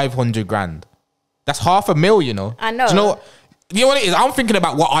 500 grand. That's $500,000, you know. I know. Do you know what it is? I'm thinking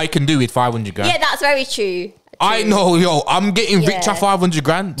about what I can do with 500 grand. Yeah, that's very true. I know, yo. I'm getting rich off 500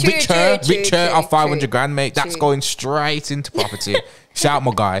 grand. True, richer off 500 grand, mate. That's true. going straight into property. Shout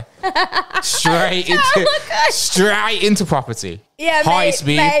my guy. Straight into property. Yeah, high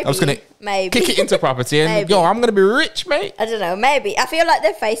speed. I was gonna kick it into property, and yo, I'm gonna be rich, mate. I don't know. Maybe I feel like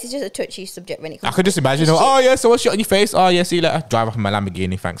the face is just a touchy subject when it comes. I could just imagine. Oh yeah, so what's shit on your face? Oh yeah, see you later. Drive off in my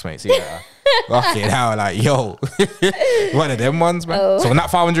Lamborghini. Thanks, mate. See you later. Fucking hell, like yo, one of them ones, man. Oh. So on that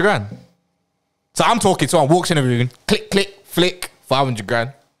 500 grand. So I'm talking. Someone walks in the room, click, click, flick, 500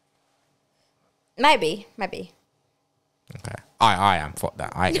 grand. Maybe. Okay. I am. Fuck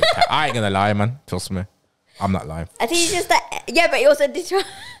that. I ain't gonna lie, man. Trust me. I'm not lying. I think it's just that. Yeah, but he also did.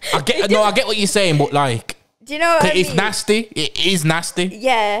 I get what you're saying, but like, do you know what I it's mean? nasty. It is nasty.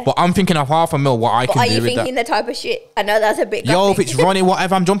 Yeah. But I'm thinking of $500,000. What I But can are do you with thinking that. the type of shit? I know that's a bit. Yo, if graphic. it's running,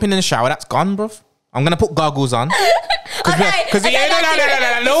 whatever, I'm jumping in the shower. That's gone, bruv. I'm gonna put goggles on. Because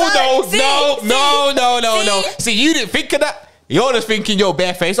no. See, you didn't think of that. You're just thinking, yo,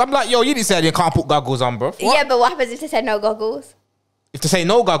 bare face. I'm like, yo, you didn't say you can't put goggles on, bruv. What? Yeah, but what happens if they said no goggles? If they say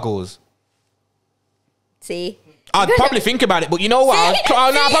no goggles, See. I'd probably think about it, but you know what? I'll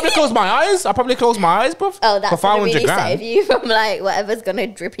probably close my eyes. Bruv. Oh, that's for 500 really grand. save you from like whatever's gonna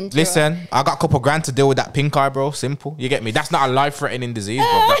drip into. Listen, I got a couple grand to deal with that pink eye, bro. Simple. You get me? That's not a life-threatening disease,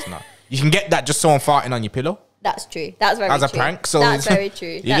 bro. That's not. You can get that just someone farting on your pillow. That's true. That's very As true. a prank. So that's very true.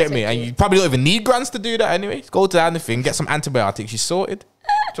 You get me? And you probably don't even need grants to do that anyway. Go down the thing, get some antibiotics, you're sorted.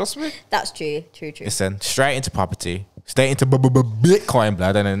 Trust me. That's true. True. Listen, straight into property, straight into Bitcoin,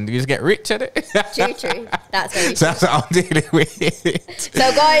 blood, and then you just get rich at it. True. That's very true. So that's what I'm dealing with.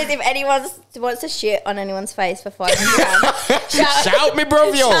 So guys, if anyone wants to shit on anyone's face for 500 grand, shout me,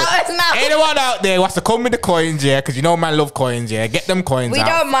 bro, yo. Shout us now. Anyone out there wants to come with the coins, yeah, because you know man love coins, yeah. Get them coins We out.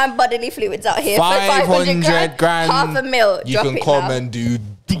 don't mind bodily fluids out here. 500 grand. $500,000. You Drop can it come now. and do.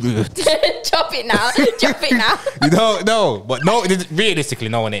 Drop it now. Drop it now. You don't know, but no, realistically,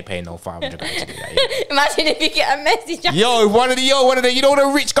 no one ain't paying no 500 grand to do that. Yeah. Imagine if you get a message. Yo, one of the, you know the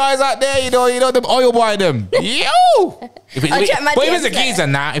rich guys out there, you know them oil boy them. Yo, if it's a geezer,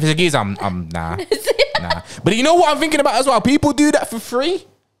 nah. If it's a geezer, I'm nah. But you know what I'm thinking about as well? People do that for free.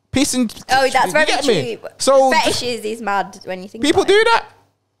 Pissing. Oh, that's you very get me? true. So fetishes is mad when you think people about do that.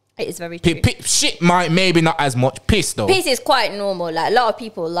 it. It is very true. Shit might maybe not as much. Piss though. Piss is quite normal. Like a lot of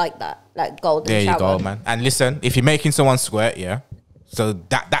people like that, like golden There shower. you go, man. And listen, if you're making someone squirt, yeah. So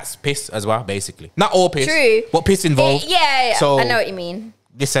that's piss as well, basically. Not all piss. True. But piss involved. Yeah, So I know what you mean.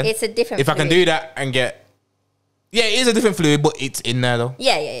 listen, It's a different If I can fluid. do that and get, yeah, it is a different fluid, but it's in there though.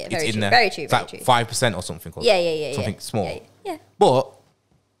 Yeah. It's Very in true. there. Very true. It's Very like true. 5% or something. Yeah. Something small. Yeah. But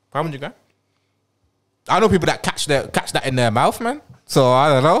 500 grand. I know people that catch that in their mouth, man. So I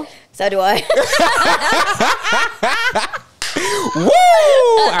don't know. So do I.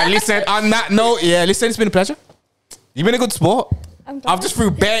 Woo! And listen, on that note, yeah, listen, it's been a pleasure. You've been a good sport. I've just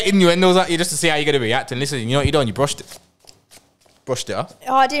threw bare innuendos at you just to see how you're gonna react. And listen, you know what you done? You brushed it off.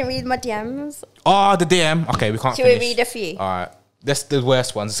 Oh, I didn't read my DMs. Oh, the DM. Okay, we can't. Should finish. we read a few? All right, that's the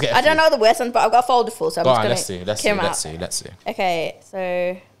worst ones. Let's get. I don't know the worst ones, but I've got a folder full, so I'm Go just on, gonna let's see. Let's see. Okay,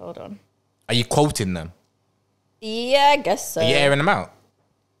 so hold on. Are you quoting them? Yeah, I guess so. Are you airing them out?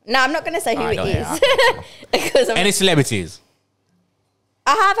 No, I'm not gonna say who Alright, it don't is air because Any celebrities?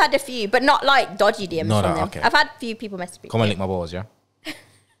 I have had a few, but not like dodgy DMs No, from them. okay. I've had a few people message me. Come and lick my balls, yeah.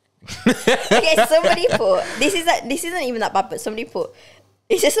 Okay, somebody put this isn't even that bad, but somebody put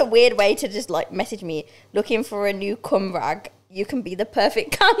it's just a weird way to just like message me looking for a new cum rag. You can be the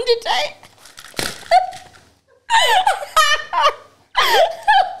perfect candidate.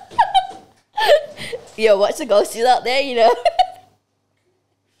 Yo, watch the ghosties out there, you know.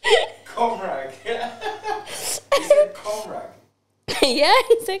 Comrag. He said comrag. Yeah,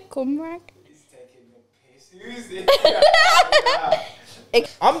 he said cum rag. He's taking the piss. Who's it?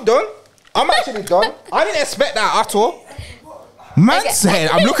 I'm done. I'm actually done. I didn't expect that at all. Man said,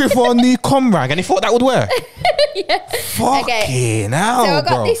 I'm looking for a new comrag, and he thought that would work. Yeah. Fucking hell, So I got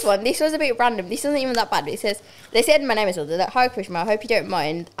bro. this one. This was a bit random. This isn't even that bad. It says, they said my name is Hilda. They're like, hi, Carishma. I hope you don't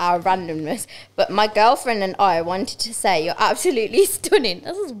mind our randomness. But my girlfriend and I wanted to say you're absolutely stunning.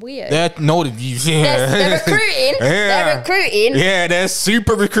 This is weird. They're recruiting. They're recruiting. Yeah, they're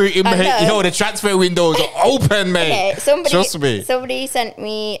super recruiting, I mate. know. Yo, the transfer windows are open, mate. Okay, Trust me. Somebody sent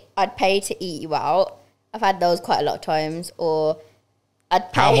me, I'd pay to eat you out. I've had those quite a lot of times. Or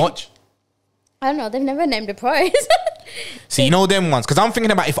I'd pay. How much? I don't know. They've never named a price. See, you know them ones, because I'm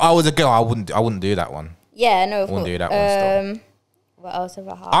thinking about if I was a girl, I wouldn't do that one. Yeah, no, of Wouldn't course. do that one still. What else have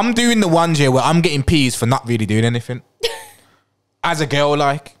I had? I'm doing the ones here where I'm getting peas for not really doing anything. As a girl,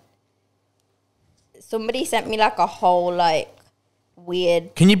 like. Somebody sent me like a whole like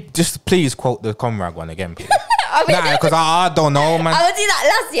weird. Can you just please quote the comrag one again, please? I mean, Nah, because I don't know, man. I would do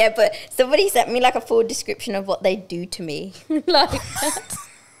that last year, but somebody sent me like a full description of what they do to me. Like,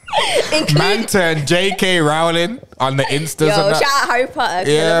 Man turned J.K. Rowling on the Instas yo, and that. shout out Harry Potter.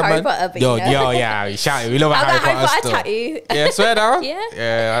 Yeah, Harry man. Potter, but Yo, you know. yeah, we shout it. We love our I've Harry got Harry Potter Potter stuff. tattoo. Yeah, swear down. Yeah.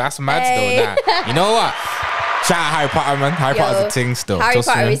 Yeah, that's mad still. Nah. You know what? Shout out Harry Potter, man. Harry Yo, Potter's a thing still. Harry Trust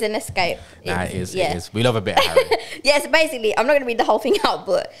Potter me. is an escape. Nah, it is. Yeah. It is. We love a bit of Harry. Yeah, so basically, I'm not going to read the whole thing out,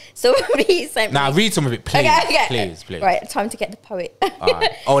 but somebody sent Nah, me. read some of it, please. Okay. Please. Right, time to get the poet.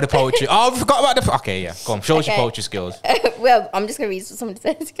 Alright. Oh, the poetry. Oh, I forgot about the. Okay, yeah. Go on. Show us your Okay. poetry skills. Well, I'm just going to read what somebody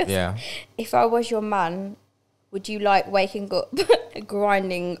says. 'Cause Yeah. if I was your man, would you like waking up,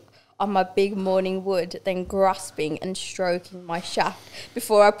 grinding on my big morning wood, then grasping and stroking my shaft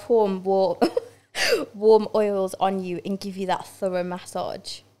before I pour warm oils on you and give you that thorough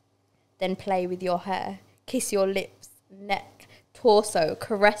massage? Then play with your hair, kiss your lips, neck, torso,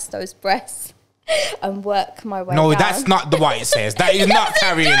 caress those breasts, and work my way No, down. that's not the what it says. That is not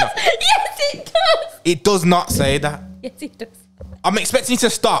carrying on. Yes, it does. It does not say that. Yes, it does. I'm expecting you to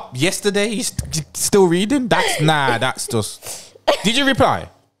stop. Yesterday, you're still reading? That's just. Did you reply?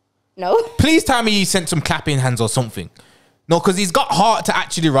 No. Please tell me you sent some clapping hands or something. No, because he's got heart to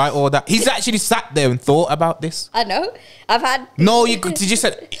actually write all that. He's actually sat there and thought about this. I know. I've had. No, you could. Did you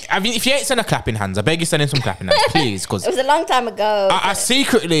say? I mean, if you ain't sent a clapping hands, I beg you send in some clapping hands, please. Because It was a long time ago. I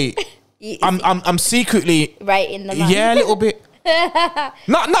secretly, I'm secretly, right in the man. yeah, a little bit.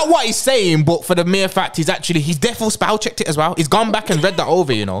 not what he's saying, but for the mere fact he's definitely spell checked it as well. He's gone back and read that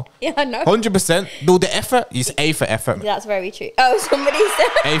over, you know. Yeah, I know. 100%. Do the effort. He's A for effort. That's very true. Oh, somebody said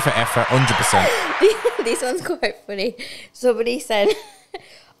A for effort. 100%. this one's quite funny. Somebody said,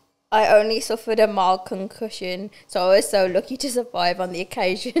 I only suffered a mild concussion, so I was so lucky to survive on the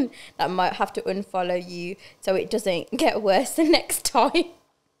occasion that I might have to unfollow you so it doesn't get worse the next time.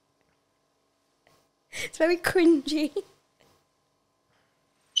 It's very cringy.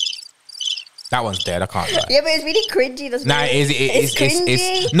 That one's dead. I can't lie. Yeah, but it's really cringy. Doesn't Nah, it? it's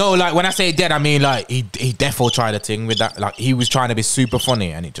cringy. No, like when I say dead, I mean like he defo tried a thing with that. Like he was trying to be super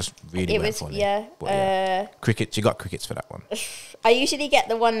funny, and it just really went funny. Yeah. But, crickets. You got crickets for that one. I usually get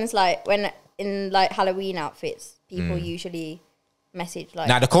the ones like when in like Halloween outfits, people usually message like.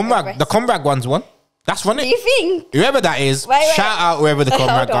 Now the Comrag one's one. That's funny. Do you think? Whoever that is, shout out whoever the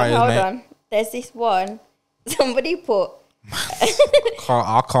Comrag guy is, mate. Hold on. There's this one. Somebody put.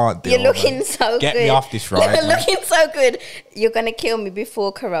 I can't deal. You're looking so Get good. me off this ride. You're looking so good. You're gonna kill me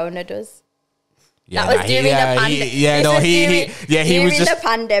before Corona does. Yeah, that was during the pandemic. He was just the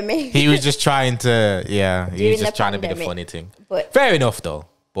pandemic. He was just trying to, he was just trying to be the funny thing. But fair enough though.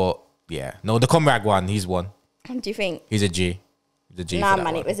 But yeah, no, the Comrag one, he's one. Do you think he's a G? He's a G. Nah,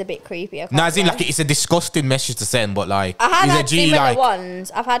 man, it was a bit creepy. Nah, it's like it's a disgusting message to send, but like I he's a G. Like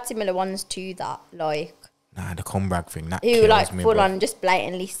ones. I've had similar ones to that, like. Nah, the Comrag thing. That who like me, full bro. on just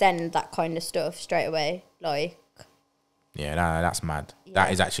blatantly send that kind of stuff straight away, like. Yeah, that's mad. Yeah.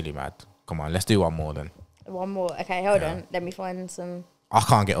 That is actually mad. Come on, let's do one more then. One more. Okay, hold on. Let me find some. I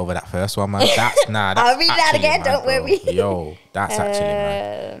can't get over that first one, man. That's That's I'll read that again. Mad, don't worry. Yo, that's actually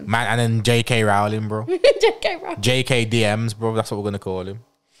mad. Man, and then J.K. Rowling, bro. J.K. Rowling. J.K. DMs, bro. That's what we're gonna call him.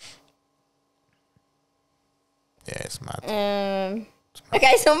 Yeah, it's mad.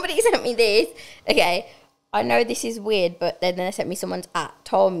 Okay, somebody sent me this. Okay, I know this is weird, but then they sent me someone's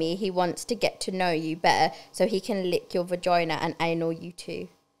told me he wants to get to know you better so he can lick your vagina and anal you too.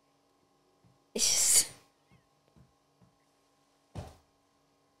 It's just...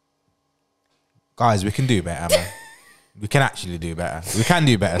 Guys, we can do better, man. We can actually do better. We can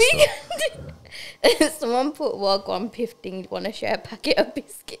do better stuff. Someone put Wagwan Pifting, want to share a packet of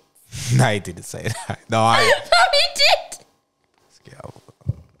biscuits? No, he didn't say that. No, no, he did.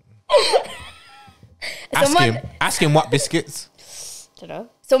 Ask him what biscuits. Don't know.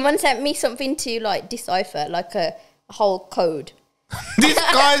 Someone sent me something to like decipher, like a whole code. This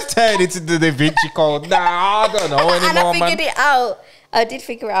guy's turned into the Da Vinci Code. Nah, I don't know anymore, and I figured it out. I did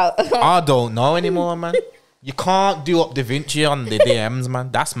figure out. I don't know anymore, man. You can't do up Da Vinci on the DMs, man.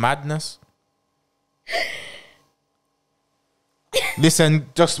 That's madness. Listen,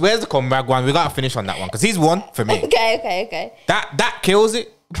 just where's the Comrag one? We gotta finish on that one because he's one for me. Okay. That kills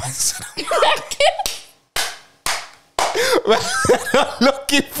it.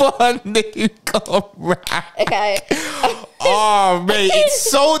 Looking for a new Comrag. Okay. Oh mate, it's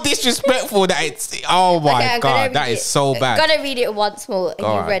so disrespectful that it's. Oh my god, that is so bad. Gotta read it once more.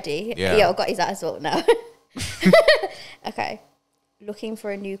 Are you ready? Yeah, I've got his ass up now. Okay. Looking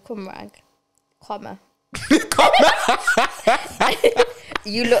for a new Comrag, comma.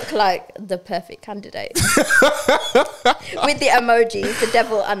 You look like the perfect candidate. With the emojis, the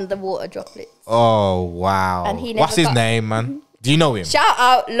devil and the water droplets. Oh wow. And what's his name, man? Do you know him? Shout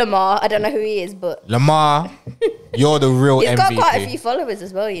out Lamar. I don't know who he is, but Lamar, you're the real MVP. He's got quite a few followers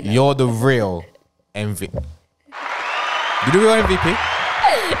as well, you know. You're the real MVP. You the real MVP?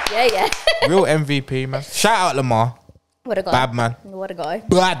 Yeah. Real MVP, man. Shout out Lamar. What a guy. Bad man. What a guy.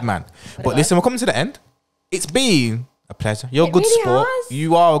 Bad man. But listen, we're coming to the end. It's been a pleasure. You're a good really sport. has.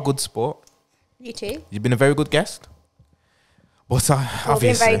 You are a good sport. You too. You've been a very good guest. But You've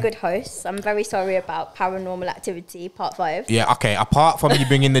been very good hosts. I'm very sorry about Paranormal Activity Part 5. Yeah, okay. Apart from you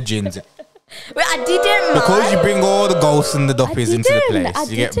bringing the gins. Well, I didn't, man. Because you bring all the ghosts and the duppies into the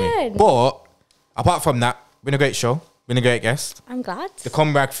place. You get me? But apart from that, been a great show. Been a great guest. I'm glad. The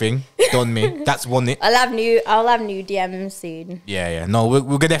Comrag thing done me. That's won it. I'll have new DMs soon. Yeah. No,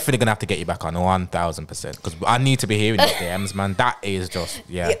 we're definitely gonna have to get you back on 1000% because I need to be hearing your DMs, man. That is just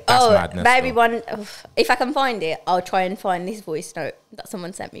that's madness. Maybe one. If I can find it, I'll try and find this voice note that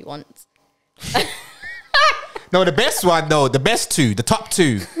someone sent me once. No, the best one though, the top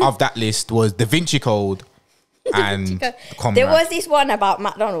two of that list was Da Vinci Code and Comrade. There was this one about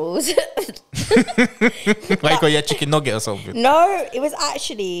McDonald's. Like your chicken nugget or something. No, it was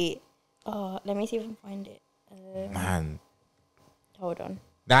actually. Oh, let me see if I can find it. Man, hold on.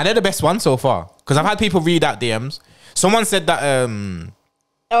 Nah, they're the best one so far because I've had people read out DMs. Someone said that.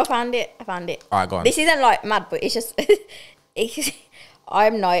 Oh, I found it. All right, go on. This isn't like mad, but it's just.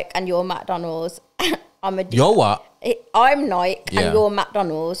 I'm Nike and you're McDonald's. You're what? I'm Nike and you're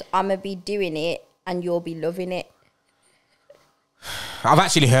McDonald's. I'ma be doing it and you'll be loving it. I've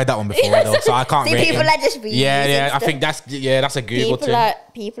actually heard that one before though, so I can't. See, people are just reusing. Yeah. I think that's a Google thing.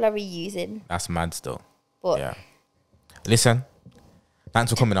 People are reusing. That's mad still. But yeah. Listen,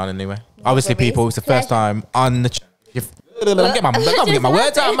 thanks for coming on anyway. Obviously, people, it's the first time on the. Don't get my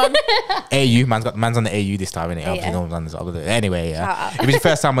words out, man. AU, man's on the AU this time, innit? Obviously, no one's on this other. Anyway, yeah. If it's your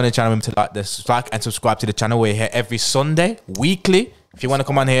first time on the channel, remember to like and subscribe to the channel. We're here every Sunday, weekly. If you want to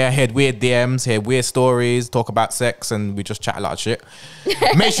come on here, hear weird DMs, hear weird stories, talk about sex, and we just chat a lot of shit, make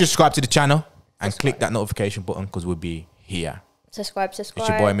sure you subscribe to the channel and click that notification button because we'll be here. Subscribe. It's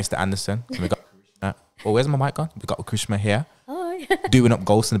your boy, Mr. Anderson. And we got oh, where's my mic gone? We got Carishma here. Oh, doing up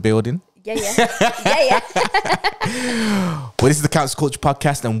ghosts in the building. Yeah. Well, this is the Council Culture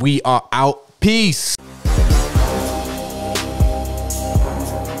Podcast, and we are out. Peace.